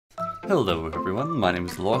Hello everyone, my name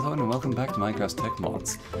is Lorthorn and welcome back to Minecraft Tech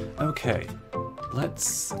Mods. Okay,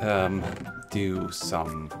 let's do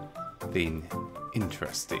something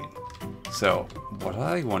interesting. So, what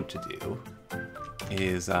I want to do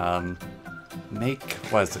is make,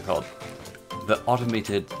 what is it called? The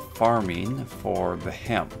automated farming for the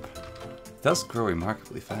hemp. It does grow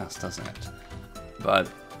remarkably fast, doesn't it?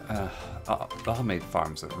 But automated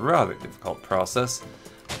farms are a rather difficult process,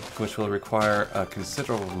 which will require a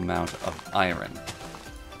considerable amount of iron.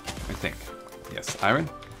 I think. Yes, iron?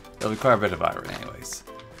 It'll require a bit of iron anyways.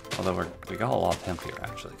 Although we got a lot of hemp here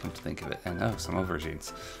actually, come to think of it. And oh, some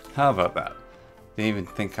aubergines. How about that? Didn't even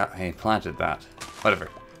think I planted that. Whatever.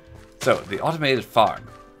 So, the automated farm.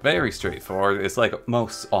 Very straightforward. It's like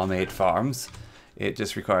most automated farms. It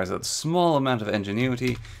just requires a small amount of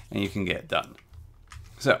ingenuity and you can get it done.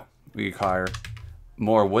 So, we require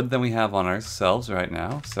more wood than we have on ourselves right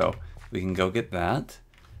now, so we can go get that.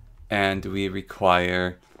 And we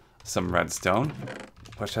require some redstone,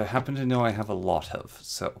 which I happen to know I have a lot of,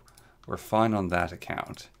 so we're fine on that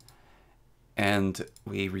account. And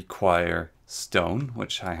we require stone,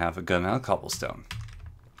 which I have a good amount of cobblestone.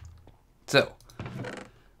 So,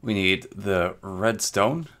 we need the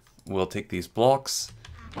redstone. We'll take these blocks,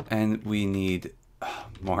 and we need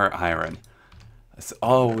more iron. It's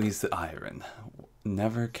always the iron.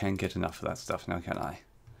 Never can get enough of that stuff, now can I?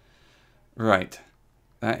 Right.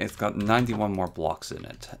 It's got 91 more blocks in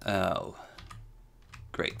it. Oh.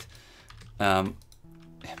 Great.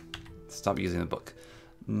 Stop using the book.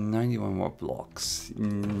 91 more blocks.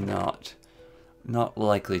 Not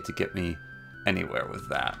likely to get me anywhere with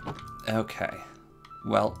that. Okay.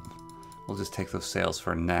 Well, we'll just take those sails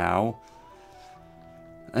for now.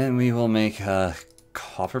 And we will make a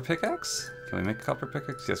copper pickaxe? Can we make a copper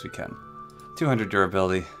pickaxe? Yes, we can. 200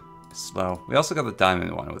 durability, slow. We also got the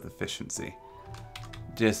diamond one with efficiency.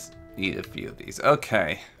 Just eat a few of these.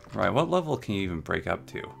 Okay, right, what level can you even break up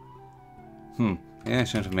to? Yeah, I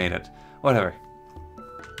shouldn't have made it. Whatever.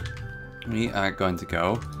 We are going to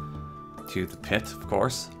go to the pit, of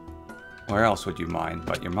course. Where else would you mine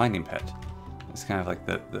but your mining pit? It's kind of like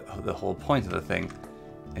the whole point of the thing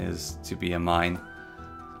is to be a mine.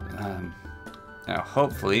 Now,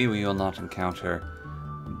 hopefully we will not encounter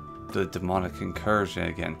the demonic incursion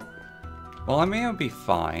again. Well, I may be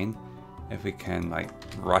fine if we can, like,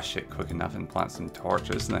 rush it quick enough and plant some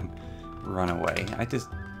torches and then run away. I just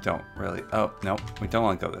don't really... Oh, no, we don't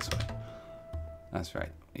want to go this way. That's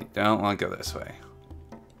right. We don't want to go this way.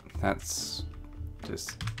 That's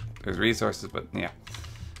just... There's resources, but yeah.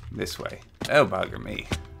 This way. Oh, bugger me.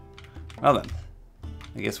 Well then.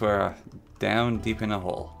 I guess we're down deep in a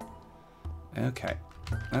hole. Okay.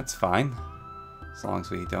 That's fine. As long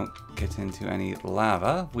as we don't get into any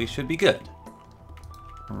lava, we should be good.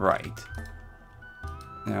 Right.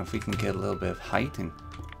 Now, if we can get a little bit of height and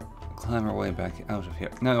climb our way back out of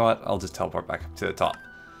here. You know what? I'll just teleport back up to the top.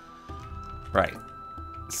 Right.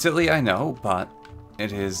 Silly, I know, but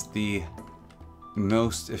it is the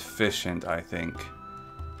most efficient, I think,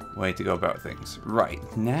 way to go about things. Right.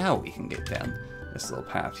 Now we can get down this little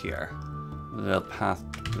path here. Little path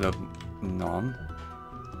of none.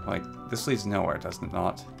 Wait, this leads nowhere, doesn't it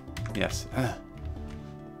not? Yes. I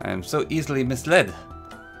am so easily misled.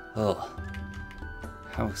 Oh,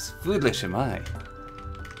 how foolish am I?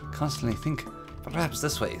 Constantly think, perhaps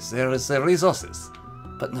this way there is resources.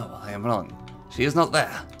 But no, I am wrong. She is not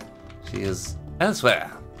there. She is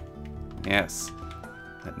elsewhere. Yes.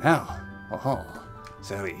 But now,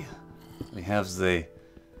 so we have the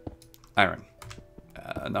iron.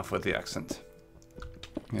 Enough with the accent.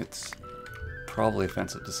 It's probably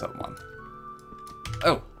offensive to someone.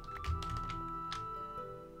 Oh!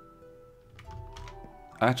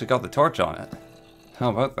 I actually got the torch on it.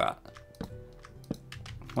 How about that?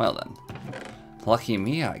 Well then. Lucky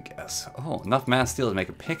me, I guess. Oh, enough mass steel to make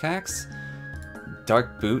a pickaxe.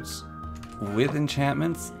 Dark boots. With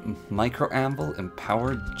enchantments. Micro anvil.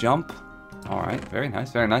 Empowered jump. Alright, very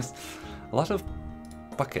nice, very nice. A lot of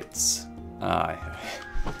buckets.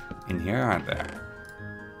 In here, aren't there?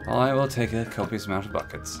 Well, I will take a copious amount of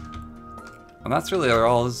buckets. And that's really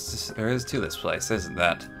all there is to this place, isn't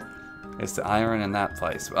that? It's the iron in that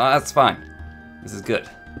place. Well, that's fine. This is good.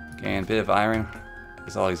 Getting a bit of iron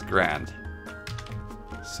is always grand.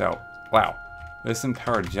 So, wow. This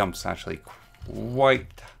empowered jump's actually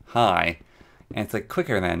quite high. And it's like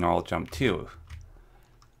quicker than a normal jump too.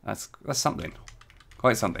 That's something.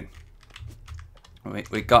 Quite something.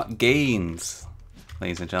 We got gains,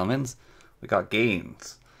 ladies and gentlemen. We got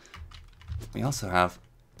gains. We also have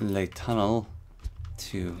the tunnel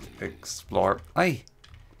to explore. Aye!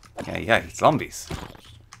 Yeah, zombies.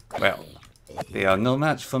 Well, They are no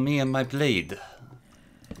match for me and my blade.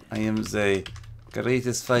 I am the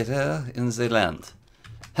greatest fighter in the land.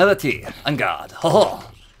 Helity, on guard. Ho ho!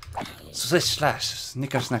 Swish slash,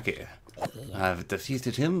 snicker snacky. I've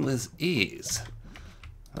defeated him with ease.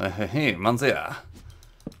 Hey, Manzia.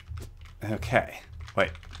 Okay.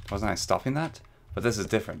 Wait, wasn't I stopping that? But this is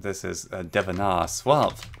different. This is Devanar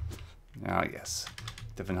Suave. Ah, yes.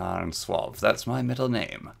 Devanar and Suave. That's my middle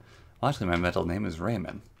name. Well, actually, my middle name is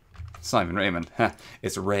Raymond. It's not even Raymond.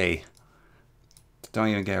 It's Ray. Don't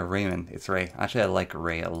even get Raymond. It's Ray. Actually, I like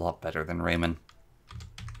Ray a lot better than Raymond.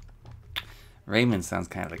 Raymond sounds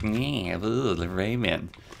kind of like, ooh, Raymond.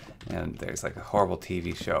 And there's like a horrible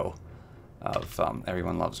TV show of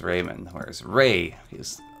Everyone Loves Raymond, whereas Ray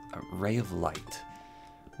is a ray of light,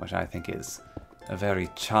 which I think is a very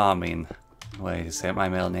charming way to say it. My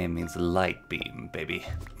middle name means light beam, baby.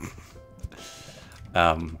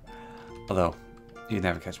 Although, you'd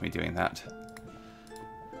never catch me doing that.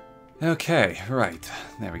 Okay, right.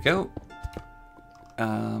 There we go.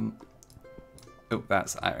 Oh,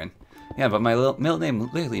 that's iron. Yeah, but my middle name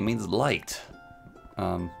literally means light.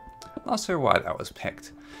 Not sure why that was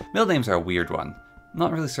picked. Middle names are a weird one. I'm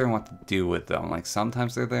not really certain what to do with them. Like,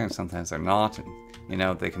 sometimes they're there and sometimes they're not. And, you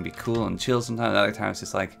know, they can be cool and chill sometimes. Other times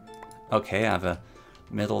it's just like, okay, I have a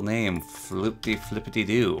middle name,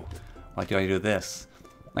 flippity-doo. Why do I do this?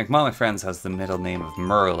 Like, one of my friends has the middle name of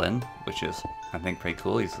Merlin, which is, I think, pretty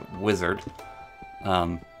cool. He's a wizard.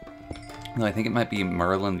 No, I think it might be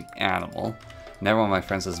Merlin the animal. Another one of my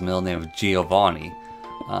friends has the middle name of Giovanni.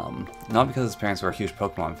 Not because his parents were huge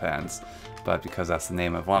Pokemon fans, but because that's the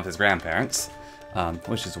name of one of his grandparents.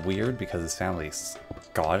 Which is weird because his family's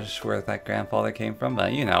Scottish, where that grandfather came from.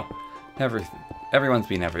 But, you know, everyone's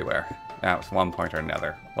been everywhere at one point or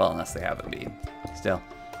another. Well, unless they haven't been. Still,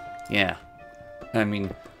 yeah. I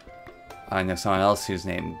mean, I know someone else who's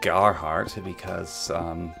named Garhart because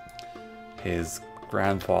his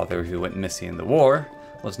grandfather, who went missing in the war,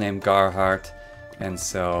 was named Garhart, and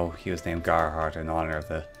so he was named Garhart in honor of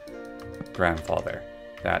the grandfather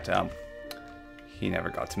that he never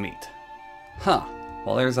got to meet. Huh.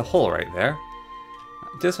 Well, there's a hole right there.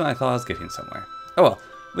 Just when I thought I was getting somewhere. Oh well,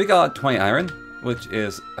 we got 20 iron, which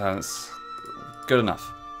is good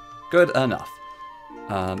enough. Good enough.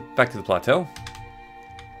 Back to the plateau.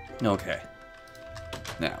 Okay.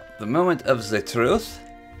 Now, the moment of the truth.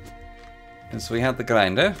 And so we have the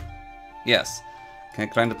grinder. Yes. Can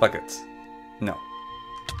I grind the buckets? No.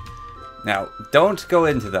 Now, don't go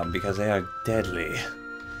into them because they are deadly.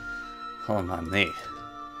 Oh my knee.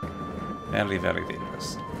 Very, very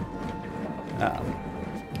dangerous.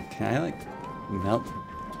 Can I, like, melt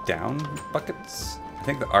down buckets? I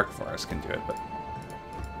think the Arc Forest can do it, but...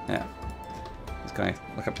 yeah. Just gonna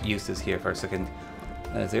look up uses here for a second.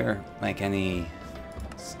 Is there, like, any...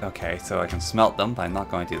 okay, so I can smelt them, but I'm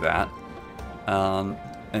not going to do that. An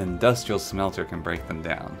industrial smelter can break them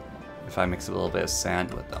down if I mix a little bit of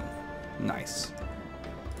sand with them. Nice.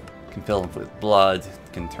 Can fill them with blood,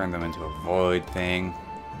 can turn them into a void thing.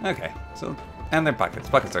 Okay, so, and they're buckets.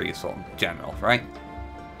 Buckets are useful in general, right?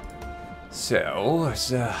 So,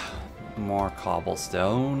 it's more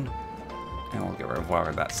cobblestone, and we'll get rid of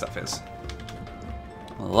whatever that stuff is.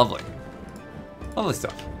 Lovely. Lovely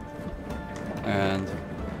stuff. And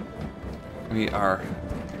we are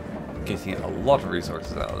getting a lot of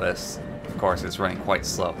resources out of this. Of course, it's running quite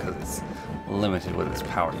slow because it's limited with its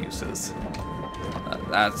power uses.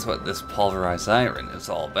 That's what this pulverized iron is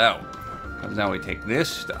all about. Because now we take this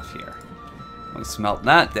stuff here, we smelt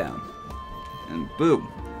that down, and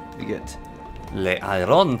boom, we get le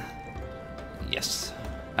iron. Yes,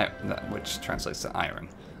 which translates to iron.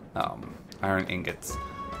 Iron ingots,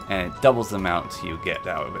 and it doubles the amount you get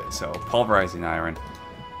out of it. So pulverizing iron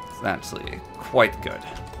is actually quite good.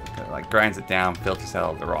 It like grinds it down, filters out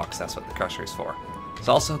all the rocks. That's what the crusher is for. It's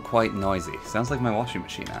also quite noisy. Sounds like my washing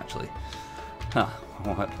machine, actually. Huh?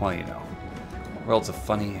 What do you know? The world's a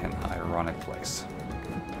funny and ironic place.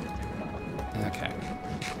 Okay.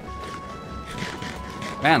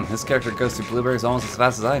 Man, this character goes through blueberries almost as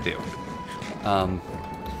fast as I do.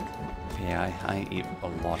 Yeah, I eat a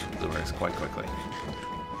lot of blueberries quite quickly.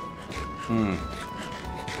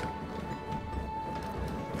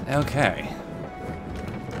 Okay.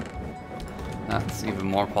 That's even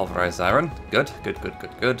more pulverized iron. Good, good, good,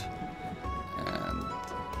 good, good. And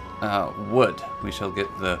wood. We shall get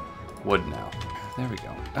the wood now. There we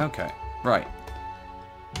go. Okay, right.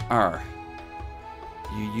 Are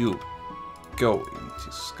you going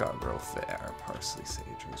to Scarborough Fair? Parsley, sage,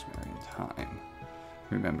 rosemary, and thyme.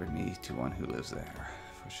 Remember me to one who lives there,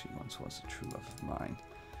 for she once was a true love of mine.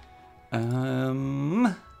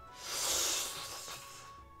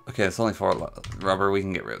 Okay, it's only 4 rubber. We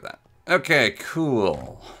can get rid of that. Okay,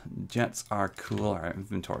 cool. Jets are cool. Our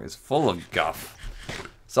inventory is full of guff.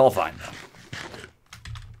 It's all fine though.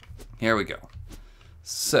 Here we go.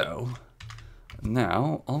 So,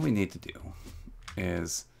 now all we need to do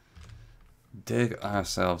is dig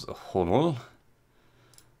ourselves a hole.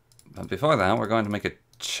 But before that, we're going to make a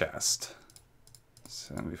chest.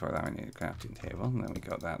 So before that, we need a crafting table. And then we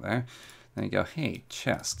go that there. Then we go, hey,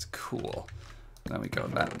 chest, cool. Then we go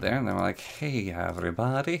that there. And then we're like, hey,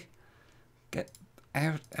 everybody, get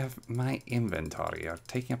out of my inventory. You're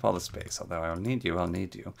taking up all the space. Although I'll need you, I'll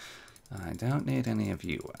need you. I don't need any of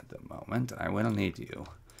you at the moment. I will need you.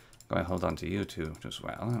 I'm going to hold on to you two as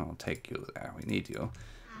well. And I'll take you there. We need you.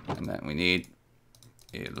 And then we need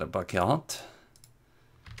a bucket.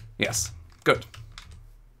 Yes, good.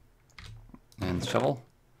 And shovel?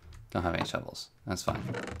 Don't have any shovels. That's fine.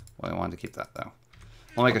 Well, I wanted to keep that though.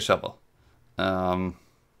 We'll make a shovel.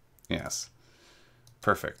 Yes.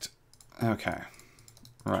 Perfect. Okay.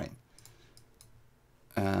 Right.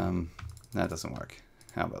 That doesn't work.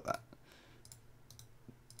 How about that?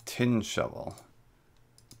 Tin shovel.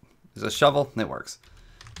 Is it a shovel? It works.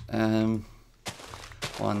 1,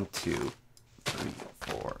 2, 3,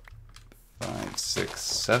 4, 5, 6,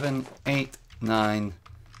 7, 8, 9,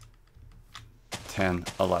 10,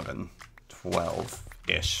 11,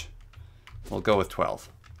 12-ish. We'll go with 12.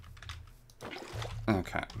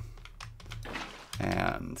 Okay.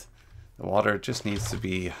 And the water just needs to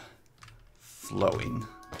be flowing.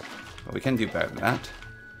 But we can do better than that.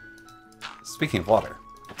 Speaking of water,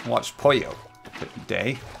 I watched Poyo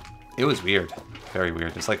today. It was weird. Very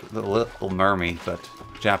weird. It's like Little Mermaid, but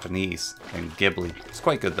Japanese and Ghibli. It's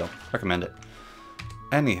quite good though. Recommend it.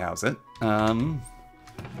 Anyhow's it.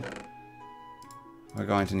 We're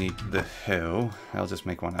going to need the hoe. I'll just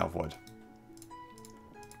make one out of wood.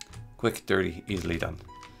 Quick, dirty, easily done.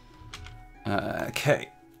 Okay,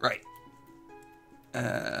 right.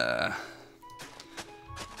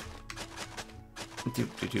 Doop, doop,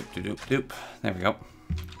 doop, doop, doop, doop. There we go.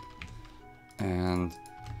 And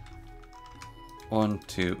 1,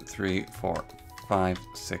 2, 3, 4, 5,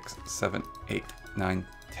 6, 7, 8, 9,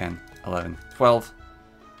 10, 11, 12.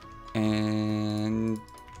 And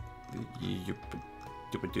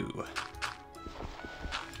do.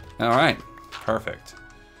 Alright, perfect.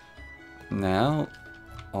 Now,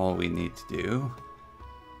 all we need to do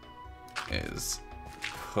is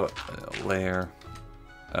put a layer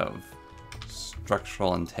of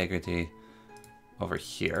structural integrity over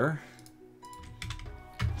here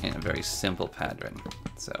in a very simple pattern.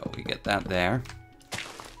 So we get that there.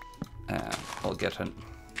 We'll get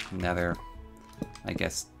another, I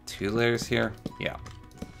guess, 2 layers here. Yeah,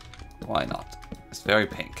 why not? It's very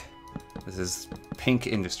pink. This is Pink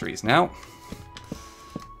Industries now.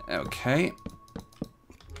 Okay.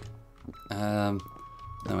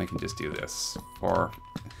 Then we can just do this for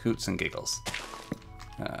hoots and giggles.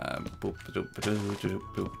 Boop, boop, boop, boop,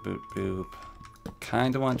 boop, boop, boop.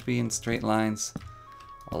 Kind of want to be in straight lines.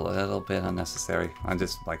 A little bit unnecessary. I'm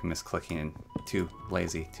just like misclicking and too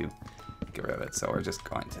lazy to get rid of it. So we're just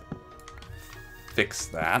going to fix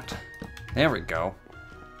that. There we go.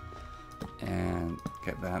 And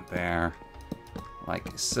get that there. Like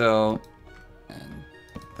so. And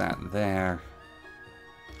that there.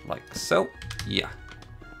 Like so. Yeah.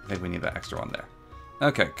 I think we need that extra one there.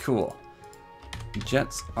 Okay, cool.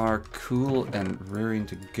 Jets are cool and rearing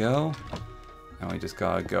to go. And we just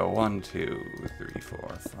gotta go 1, 2, 3, 4,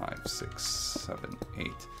 5, 6, 7, 8,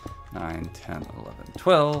 9, 10, 11,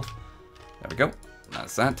 12. There we go.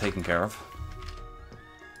 That's that taken care of.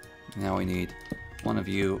 Now we need one of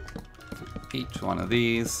you for each one of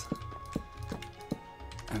these.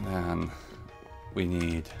 And then we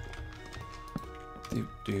need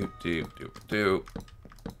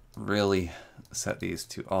really set these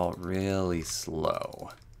two all really slow.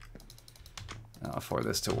 For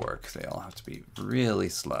this to work, they all have to be really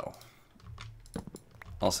slow.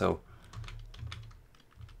 Also,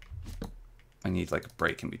 I need like a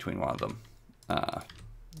break in between one of them.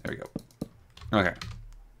 There we go. Okay.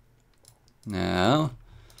 Now,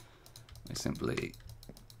 we simply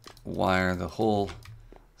wire the whole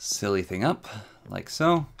silly thing up, like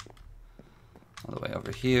so. All the way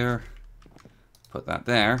over here. Put that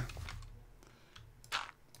there.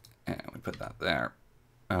 And we put that there.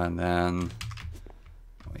 And then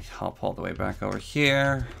we hop all the way back over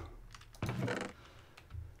here.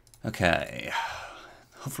 Okay.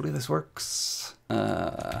 Hopefully this works.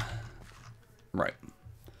 Right.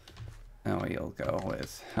 Now we'll go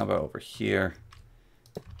with, how about over here?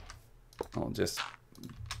 I'll just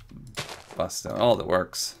bust out all the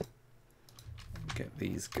works. Get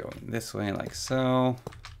these going this way like so.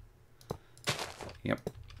 Yep,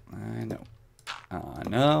 I know. I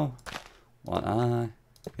know what I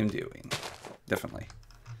am doing. Definitely.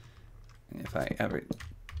 And if I ever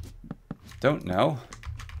don't know,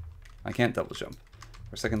 I can't double jump.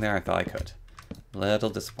 For a second there, I thought I could. A little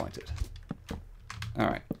disappointed.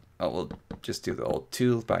 Alright. Oh, we'll just do the old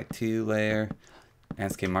 2x2 layer.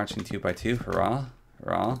 Landscape marching 2x2. Hurrah.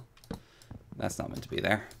 Hurrah. That's not meant to be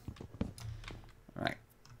there. Alright.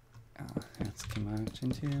 Landscape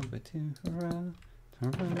marching 2x2. Hurrah.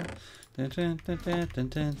 Hurrah.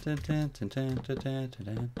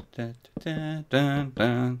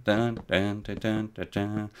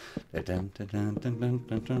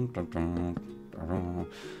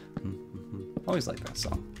 Always like that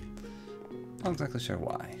song. Not exactly sure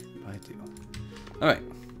why, but I do. Alright.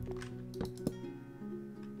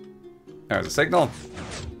 There's a signal.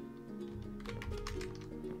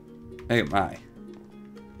 Hey, my.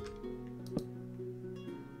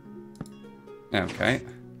 Okay.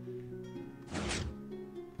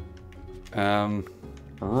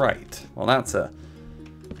 Right. Well, that's a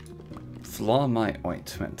flaw in my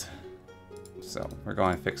ointment. So, we're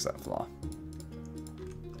going to fix that flaw.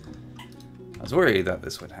 I was worried that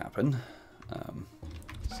this would happen.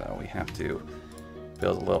 So we have to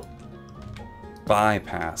build a little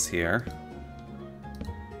bypass here.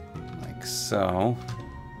 Like so.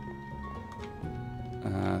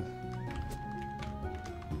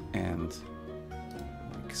 And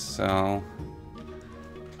like so.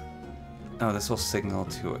 Oh, this will signal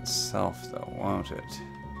to itself though, won't it?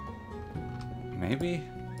 Maybe?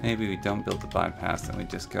 Maybe we don't build the bypass and we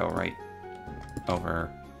just go right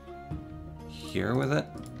over here with it.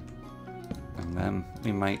 And then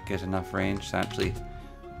we might get enough range to actually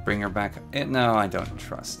bring her back. No, I don't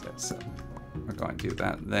trust it, so we're going to do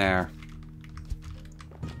that there.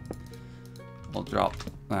 We'll drop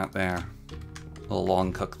that there. We'll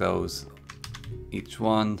long cook those, each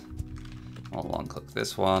one. We'll long cook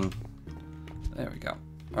this one. There we go.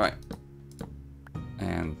 Alright.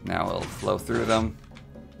 And now it'll flow through them.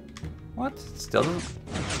 What? Still doesn't?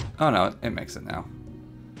 Oh no, it makes it now.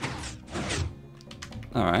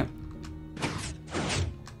 Alright.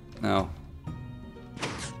 Now,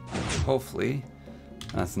 hopefully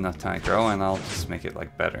that's enough time to grow, and I'll just make it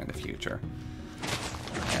like better in the future.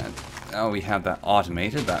 And now we have that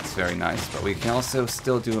automated, that's very nice, but we can also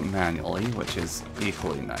still do it manually, which is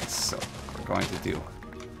equally nice. So we're going to do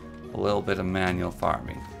a little bit of manual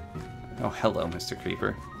farming. Oh, hello, Mr.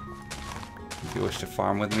 Creeper. If you wish to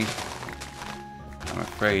farm with me, I'm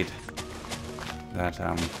afraid that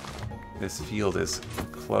this field is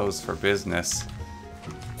closed for business.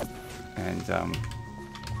 And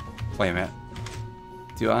wait a minute.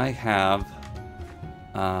 Do I have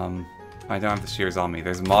I don't have the shears on me.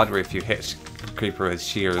 There's a mod where if you hit Creeper with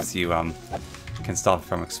shears, you can stop it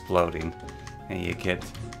from exploding, and you get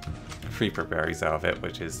Creeper berries out of it,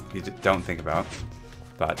 which is you don't think about.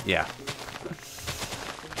 But yeah,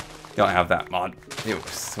 don't have that mod. It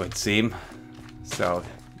would seem. So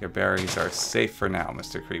your berries are safe for now,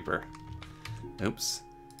 Mr. Creeper. Oops.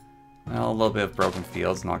 Well, a little bit of broken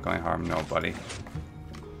fields, not going to harm nobody.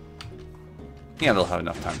 Yeah, they'll have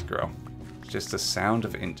enough time to grow. Just the sound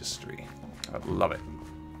of industry. I love it.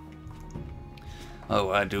 Oh,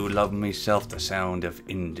 I do love myself the sound of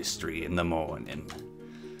industry in the morning.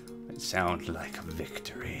 It sounds like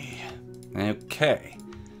victory. Okay.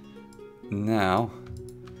 Now,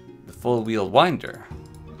 the full-wheeled winder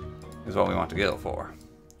is what we want to go for.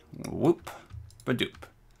 Whoop, ba-doop.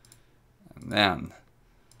 And then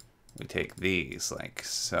we take these like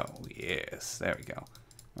so. Yes, there we go.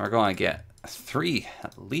 We're going to get 3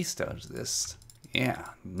 at least out of this. Yeah,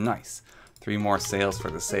 nice. 3 more sails for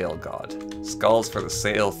the sail god. Skulls for the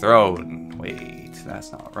sail throne. Wait,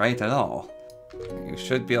 that's not right at all. You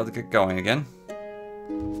should be able to get going again.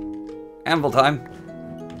 Anvil time.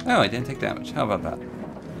 Oh, I didn't take damage. How about that?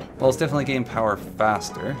 Well, it's definitely getting power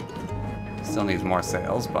faster. Still needs more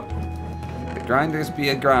sails, but the grinders be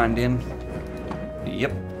a grinding.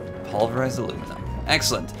 Yep. Pulverized aluminum.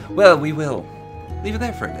 Excellent. Well, we will leave it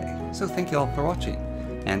there for a day. So thank you all for watching.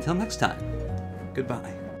 And until next time,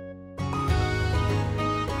 goodbye.